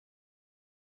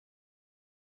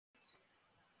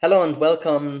Hello and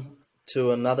welcome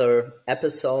to another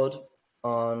episode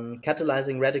on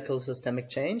catalyzing radical systemic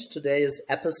change. Today is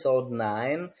episode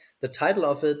 9. The title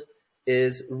of it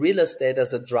is Real Estate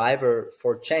as a Driver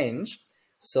for Change.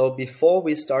 So before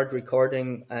we start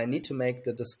recording, I need to make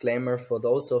the disclaimer for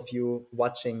those of you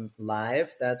watching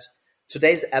live that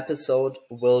today's episode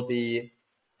will be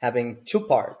having two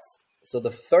parts. So the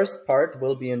first part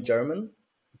will be in German,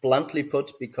 bluntly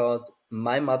put, because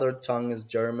my mother tongue is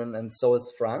German and so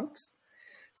is Frank's.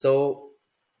 So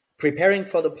preparing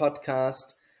for the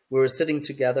podcast, we were sitting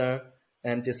together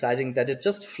and deciding that it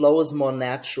just flows more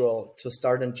natural to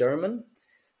start in German.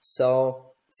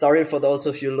 So sorry for those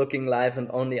of you looking live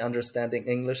and only understanding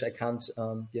English. I can't,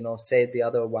 say it the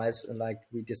otherwise like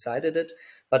we decided it.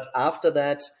 But after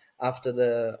that, after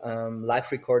the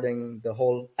live recording, the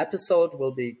whole episode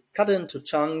will be cut into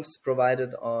chunks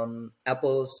provided on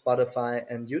Apple, Spotify,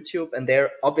 and YouTube. And there,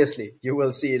 obviously, you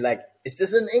will see like, is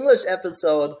this an English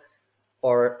episode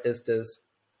or is this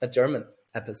a German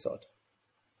episode?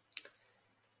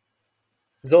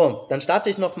 So, dann starte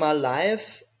ich nochmal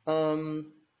live.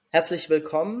 Herzlich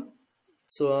willkommen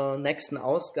zur nächsten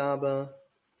Ausgabe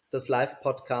des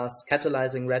Live-Podcasts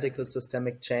Catalyzing Radical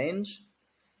Systemic Change.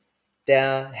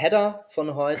 Der Header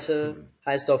von heute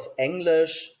heißt auf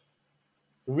Englisch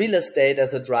Real Estate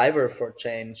as a Driver for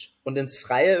Change. Und ins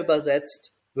Freie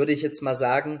übersetzt würde ich jetzt mal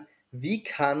sagen, wie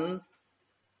kann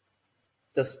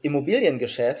das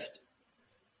Immobiliengeschäft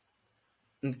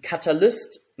ein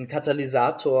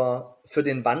Katalysator für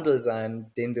den Wandel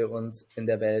sein, den wir uns in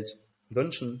der Welt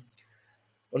wünschen.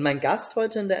 Und mein Gast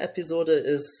heute in der Episode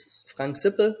ist Frank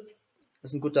Sippel.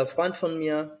 Das ist ein guter Freund von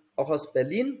mir, auch aus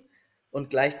Berlin und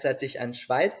gleichzeitig ein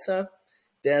Schweizer,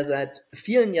 der seit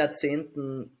vielen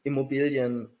Jahrzehnten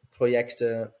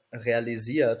Immobilienprojekte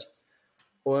realisiert.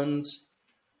 Und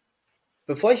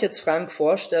bevor ich jetzt Frank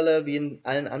vorstelle, wie in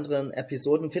allen anderen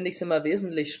Episoden, finde ich es immer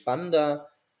wesentlich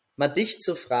spannender, mal dich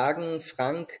zu fragen,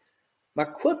 Frank, mal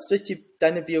kurz durch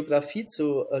deine Biografie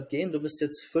zu gehen. Du bist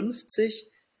jetzt 50.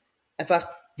 Einfach,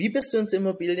 wie bist du ins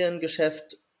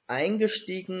Immobiliengeschäft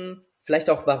eingestiegen?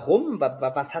 Vielleicht auch warum?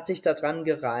 Was hat dich daran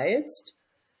gereizt?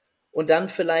 Und dann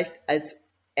vielleicht als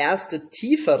erste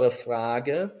tiefere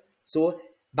Frage, so,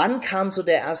 wann kam so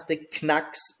der erste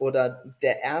Knacks oder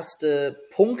der erste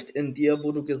Punkt in dir,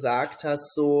 wo du gesagt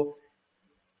hast, so,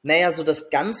 naja, so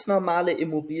das ganz normale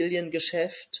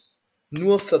Immobiliengeschäft,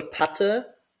 nur für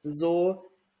Patte, so,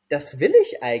 das will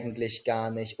ich eigentlich gar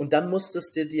nicht. Und dann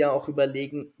musstest du dir auch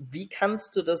überlegen, wie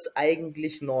kannst du das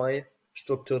eigentlich neu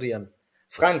strukturieren?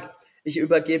 Frank, ich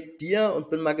übergebe dir und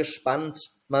bin mal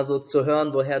gespannt, mal so zu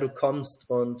hören, woher du kommst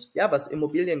und ja, was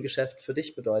Immobiliengeschäft für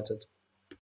dich bedeutet.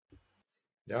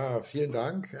 Ja, vielen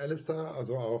Dank, Alistair.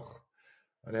 Also auch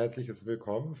ein herzliches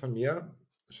Willkommen von mir.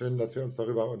 Schön, dass wir uns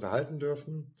darüber unterhalten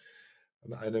dürfen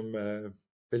an einem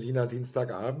Berliner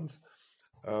Dienstagabend.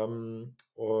 Du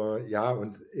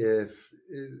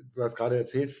hast gerade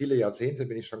erzählt, viele Jahrzehnte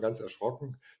bin ich schon ganz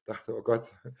erschrocken. Dachte, oh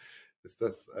Gott, ist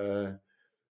das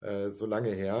so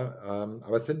lange her.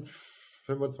 Aber es sind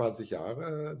 25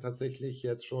 Jahre tatsächlich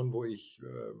jetzt schon, wo ich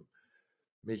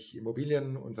mich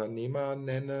Immobilienunternehmer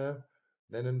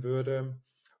nennen würde.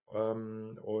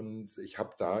 Und ich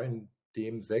habe da in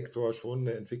dem Sektor schon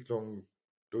eine Entwicklung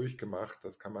durchgemacht,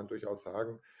 das kann man durchaus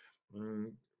sagen.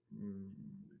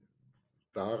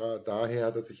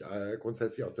 Daher, dass ich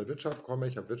grundsätzlich aus der Wirtschaft komme.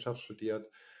 Ich habe Wirtschaft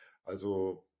studiert,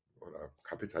 also oder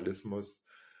Kapitalismus,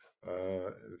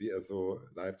 wie er so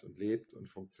leibt und lebt und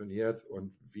funktioniert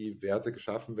und wie Werte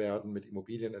geschaffen werden mit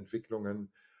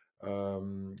Immobilienentwicklungen.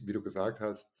 Wie du gesagt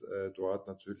hast, dort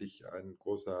natürlich ein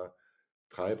großer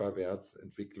Treiberwert,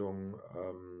 Entwicklung,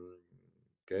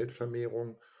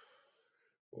 Geldvermehrung.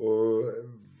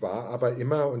 War aber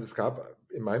immer, und es gab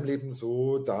in meinem Leben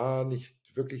so da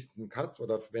nicht wirklich einen Cut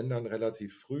oder wenn dann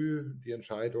relativ früh die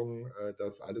Entscheidung,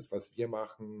 dass alles, was wir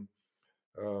machen,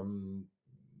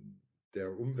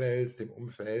 der Umwelt, dem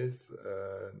Umfeld,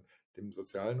 dem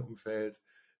sozialen Umfeld,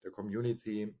 der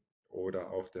Community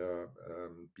oder auch der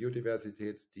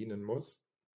Biodiversität dienen muss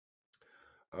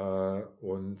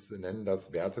und nennen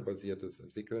das wertebasiertes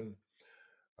Entwickeln.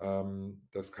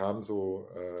 Das kam so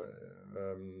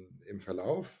im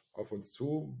Verlauf auf uns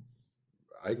zu,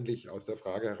 eigentlich aus der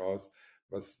Frage heraus,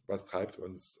 was treibt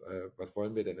uns, was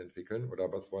wollen wir denn entwickeln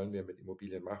oder was wollen wir mit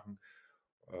Immobilien machen?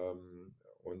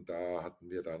 Und da haben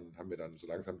wir dann so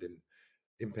langsam den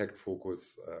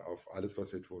Impact-Fokus auf alles,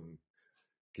 was wir tun,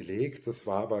 gelegt. Das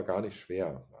war aber gar nicht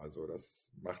schwer. Also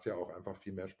das macht ja auch einfach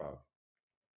viel mehr Spaß.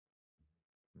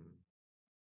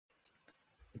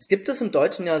 Es gibt es im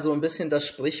Deutschen ja so ein bisschen das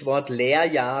Sprichwort,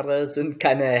 Lehrjahre sind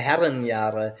keine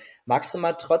Herrenjahre. Magst du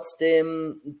mal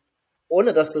trotzdem,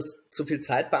 ohne dass das zu viel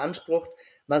Zeit beansprucht,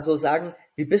 mal so sagen,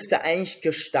 wie bist du eigentlich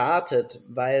gestartet?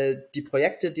 Weil die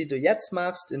Projekte, die du jetzt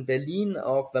machst in Berlin,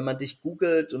 auch wenn man dich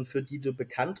googelt und für die du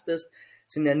bekannt bist,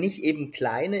 sind ja nicht eben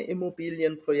kleine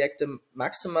Immobilienprojekte.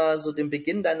 Magst du mal so den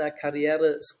Beginn deiner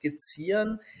Karriere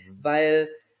skizzieren? Weil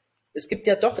es gibt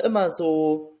ja doch immer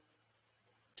so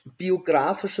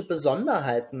biografische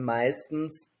Besonderheiten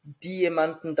meistens, die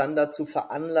jemanden dann dazu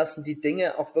veranlassen, die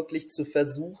Dinge auch wirklich zu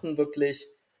versuchen, wirklich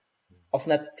auf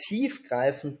einer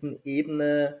tiefgreifenden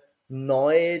Ebene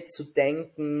neu zu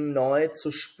denken, neu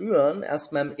zu spüren,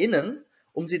 erstmal im Innen,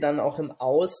 um sie dann auch im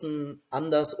Außen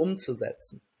anders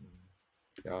umzusetzen.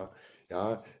 Ja,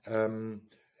 ja,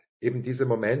 eben diese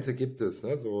Momente gibt es,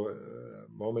 ne? So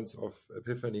Moments of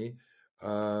Epiphany.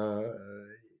 Äh,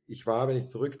 Ich war, wenn ich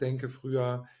zurückdenke,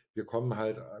 früher, wir kommen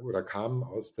halt oder kamen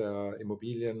aus der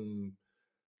Immobilien,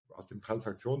 aus dem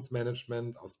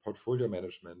Transaktionsmanagement, aus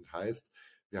Portfolio-Management. Heißt,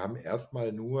 wir haben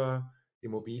erstmal nur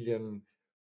Immobilien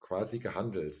quasi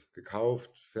gehandelt,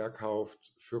 gekauft,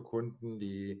 verkauft für Kunden,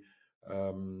 die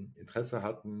Interesse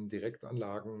hatten,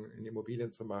 Direktanlagen in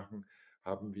Immobilien zu machen,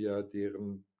 haben wir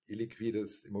deren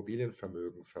illiquides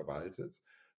Immobilienvermögen verwaltet,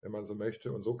 wenn man so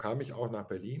möchte. Und so kam ich auch nach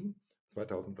Berlin.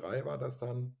 2003 war das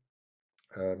dann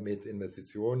mit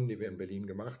Investitionen, die wir in Berlin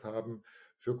gemacht haben,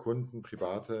 für Kunden,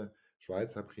 private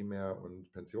Schweizer primär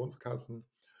und Pensionskassen.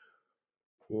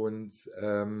 Und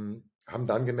haben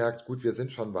dann gemerkt, gut, wir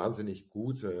sind schon wahnsinnig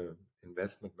gute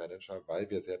Investmentmanager, weil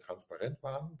wir sehr transparent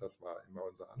waren. Das war immer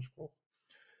unser Anspruch.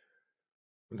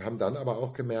 Und haben dann aber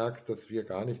auch gemerkt, dass wir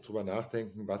gar nicht drüber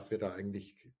nachdenken, was wir da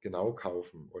eigentlich genau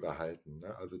kaufen oder halten.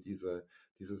 Ne? Also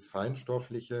dieses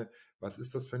Feinstoffliche, was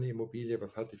ist das für eine Immobilie,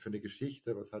 was hat die für eine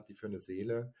Geschichte, was hat die für eine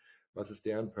Seele, was ist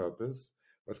deren Purpose,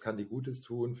 was kann die Gutes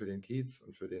tun für den Kiez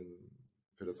und für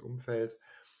das Umfeld.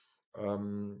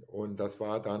 Und das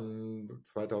war dann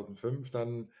 2005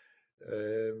 dann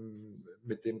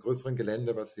mit dem größeren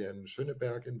Gelände, was wir in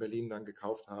Schöneberg in Berlin dann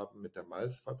gekauft haben, mit der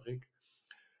Malzfabrik,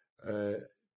 äh,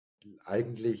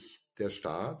 eigentlich der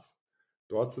Start,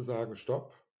 dort zu sagen,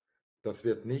 stopp, das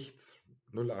wird nicht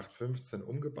 0815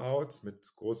 umgebaut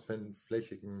mit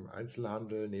großflächigem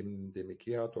Einzelhandel neben dem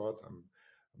IKEA dort am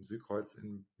Südkreuz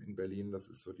in Berlin. Das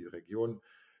ist so die Region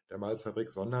der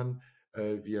Malzfabrik, sondern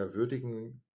wir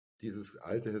würdigen dieses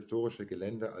alte historische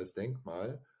Gelände als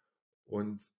Denkmal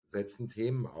und setzen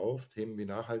Themen auf, Themen wie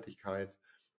Nachhaltigkeit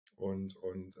und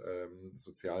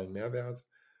sozialen Mehrwert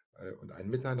und ein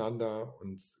Miteinander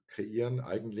und kreieren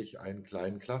eigentlich einen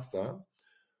kleinen Cluster,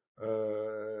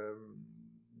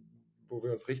 wo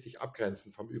wir uns richtig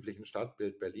abgrenzen vom üblichen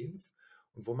Stadtbild Berlins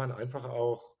und wo man einfach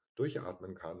auch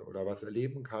durchatmen kann oder was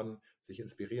erleben kann, sich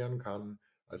inspirieren kann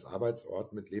als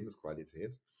Arbeitsort mit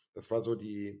Lebensqualität. Das war so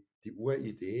die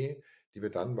Uridee, die wir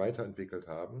dann weiterentwickelt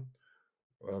haben.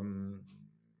 Ähm,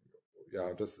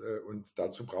 ja, und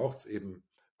dazu braucht es eben,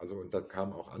 also und da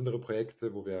kamen auch andere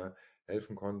Projekte, wo wir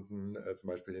helfen konnten, zum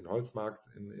Beispiel den Holzmarkt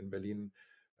in Berlin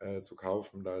zu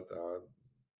kaufen.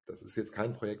 Das ist jetzt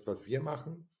kein Projekt, was wir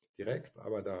machen direkt,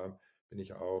 aber da bin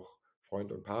ich auch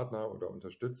Freund und Partner oder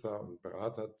Unterstützer und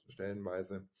Berater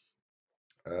stellenweise.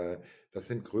 Äh, Das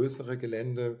sind größere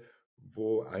Gelände,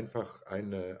 wo einfach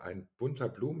ein bunter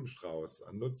Blumenstrauß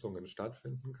an Nutzungen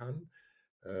stattfinden kann.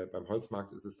 Beim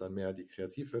Holzmarkt ist es dann mehr die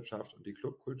Kreativwirtschaft und die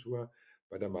Clubkultur.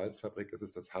 Bei der Malzfabrik ist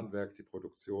es das Handwerk, die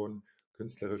Produktion,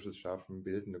 künstlerisches Schaffen,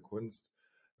 bildende Kunst,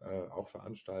 auch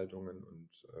Veranstaltungen und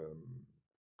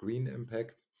Green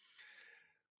Impact.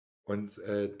 Und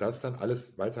das dann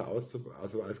alles weiter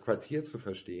also als Quartier zu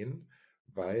verstehen,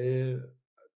 weil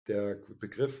der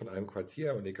Begriff von einem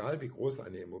Quartier und egal wie groß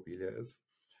eine Immobilie ist,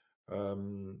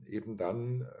 eben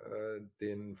dann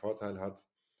den Vorteil hat,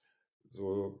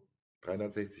 so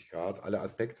 360 Grad alle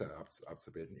Aspekte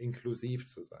abzubilden, inklusiv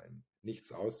zu sein,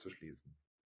 nichts auszuschließen.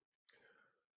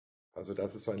 Also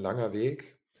das ist so ein langer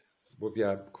Weg, wo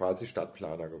wir quasi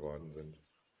Stadtplaner geworden sind.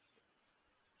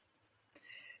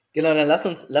 Genau, dann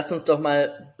lass uns doch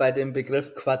mal bei dem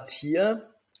Begriff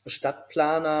Quartier,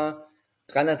 Stadtplaner,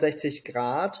 360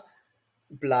 Grad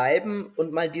bleiben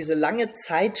und mal diese lange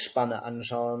Zeitspanne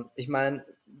anschauen. Ich meine,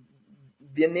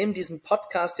 wir nehmen diesen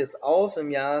Podcast jetzt auf im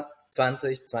Jahr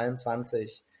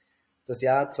 2022. Das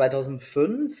Jahr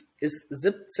 2005 ist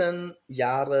 17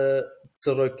 Jahre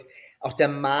zurück. Auch der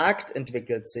Markt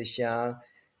entwickelt sich ja.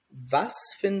 Was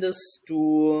findest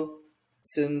du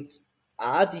sind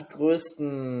die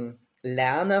größten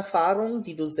Lernerfahrungen,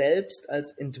 die du selbst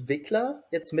als Entwickler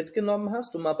jetzt mitgenommen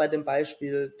hast, um mal bei dem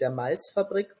Beispiel der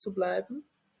Malzfabrik zu bleiben?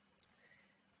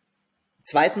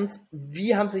 Zweitens,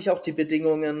 wie haben sich auch die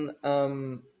Bedingungen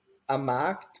am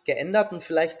Markt geändert? Und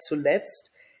vielleicht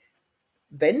zuletzt,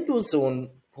 wenn du so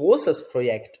ein großes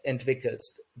Projekt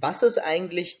entwickelst, was ist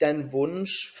eigentlich dein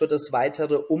Wunsch für das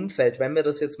weitere Umfeld, wenn wir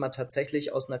das jetzt mal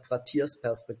tatsächlich aus einer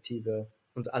Quartiersperspektive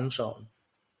uns anschauen?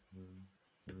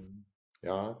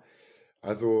 Ja,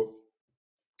 also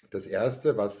das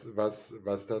Erste,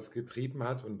 was das getrieben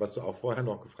hat und was du auch vorher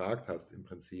noch gefragt hast im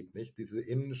Prinzip, nicht? Diese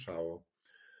Innenschau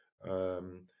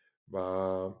ähm,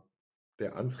 war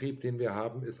der Antrieb, den wir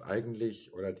haben, ist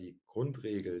eigentlich, oder die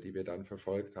Grundregel, die wir dann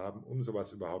verfolgt haben, um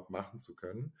sowas überhaupt machen zu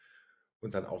können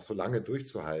und dann auch so lange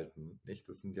durchzuhalten, nicht?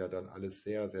 Das sind ja dann alles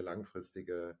sehr, sehr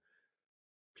langfristige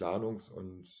Planungs-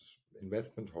 und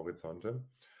Investmenthorizonte,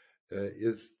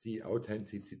 ist die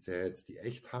Authentizität, die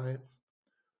Echtheit,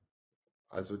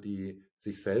 also die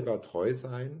sich selber treu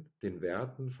sein, den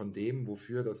Werten von dem,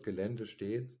 wofür das Gelände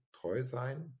steht, treu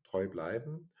sein, treu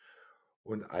bleiben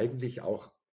und eigentlich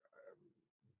auch,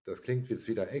 das klingt jetzt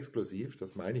wieder exklusiv,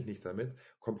 das meine ich nicht damit,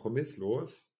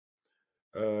 kompromisslos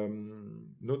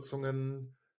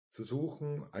Nutzungen zu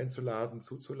suchen, einzuladen,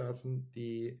 zuzulassen,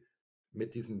 die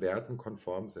mit diesen Werten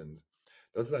konform sind.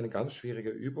 Das ist eine ganz schwierige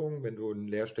Übung, wenn du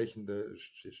eine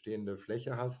stehende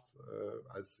Fläche hast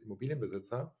als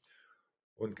Immobilienbesitzer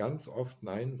und ganz oft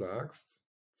Nein sagst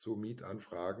zu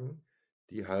Mietanfragen,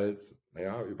 die halt,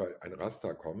 naja, über ein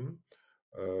Raster kommen,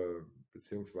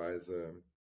 beziehungsweise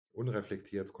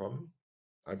unreflektiert kommen,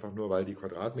 einfach nur weil die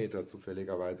Quadratmeter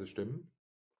zufälligerweise stimmen.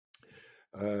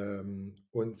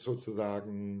 Und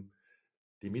sozusagen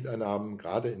die Mieteinnahmen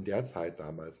gerade in der Zeit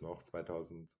damals noch,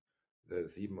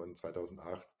 2007 und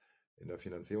 2008, in der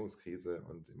Finanzierungskrise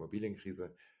und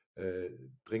Immobilienkrise,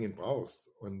 dringend brauchst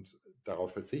und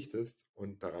darauf verzichtest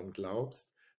und daran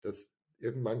glaubst, dass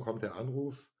irgendwann kommt der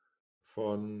Anruf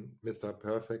von Mr.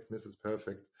 Perfect, Mrs.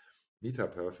 Perfect, Mieter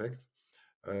Perfect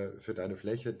für deine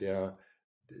Fläche, der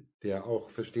auch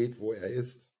versteht, wo er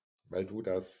ist, weil du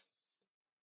das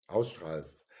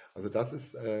ausstrahlst. Also das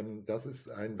ist ein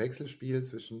Wechselspiel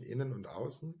zwischen Innen und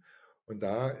Außen. Und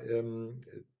da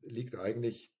liegt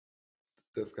eigentlich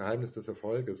das Geheimnis des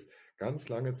Erfolges, ganz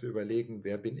lange zu überlegen,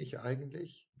 wer bin ich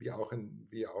eigentlich, wie auch in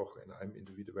einem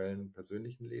individuellen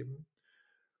persönlichen Leben,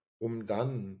 um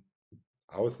dann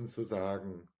außen zu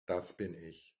sagen, das bin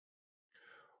ich.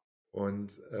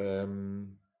 Und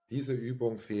diese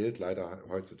Übung fehlt leider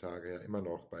heutzutage ja immer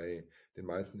noch bei den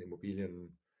meisten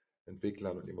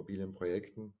Immobilienentwicklern und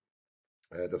Immobilienprojekten.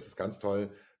 Das ist ganz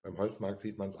toll. Beim Holzmarkt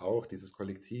sieht man es auch, dieses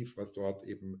Kollektiv, was dort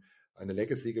eben eine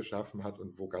Legacy geschaffen hat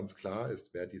und wo ganz klar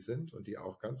ist, wer die sind und die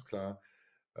auch ganz klar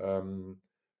ähm,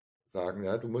 sagen,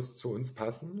 ja, du musst zu uns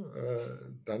passen,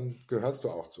 dann gehörst du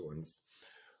auch zu uns.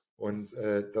 Und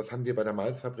das haben wir bei der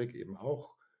Malzfabrik eben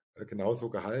auch genauso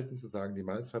gehalten, zu sagen, die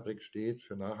Malzfabrik steht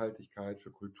für Nachhaltigkeit,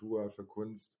 für Kultur, für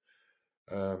Kunst,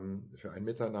 für ein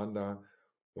Miteinander.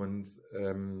 Und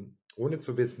ohne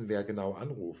zu wissen, wer genau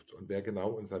anruft und wer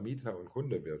genau unser Mieter und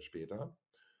Kunde wird später,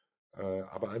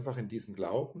 aber einfach in diesem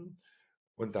Glauben.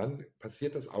 Und dann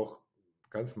passiert das auch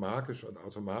ganz magisch und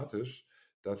automatisch,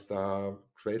 dass da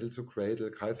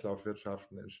Cradle-to-Cradle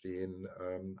Kreislaufwirtschaften entstehen,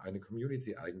 eine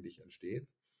Community eigentlich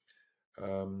entsteht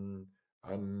an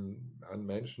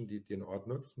Menschen, die den Ort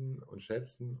nutzen und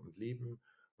schätzen und lieben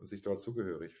und sich dort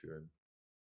zugehörig fühlen.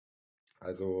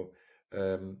 Also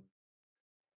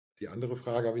die andere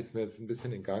Frage habe ich mir jetzt ein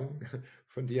bisschen entgangen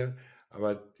von dir,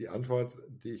 aber die Antwort,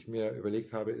 die ich mir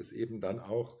überlegt habe, ist eben dann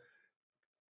auch,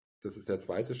 das ist der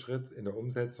zweite Schritt in der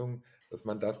Umsetzung, dass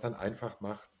man das dann einfach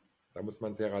macht. Da muss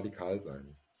man sehr radikal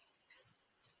sein.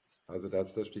 Also das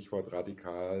ist das Stichwort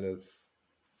radikales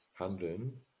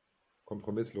Handeln,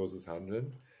 kompromissloses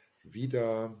Handeln,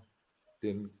 wider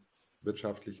den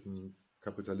wirtschaftlichen,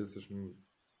 kapitalistischen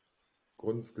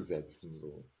Grundgesetzen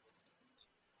so.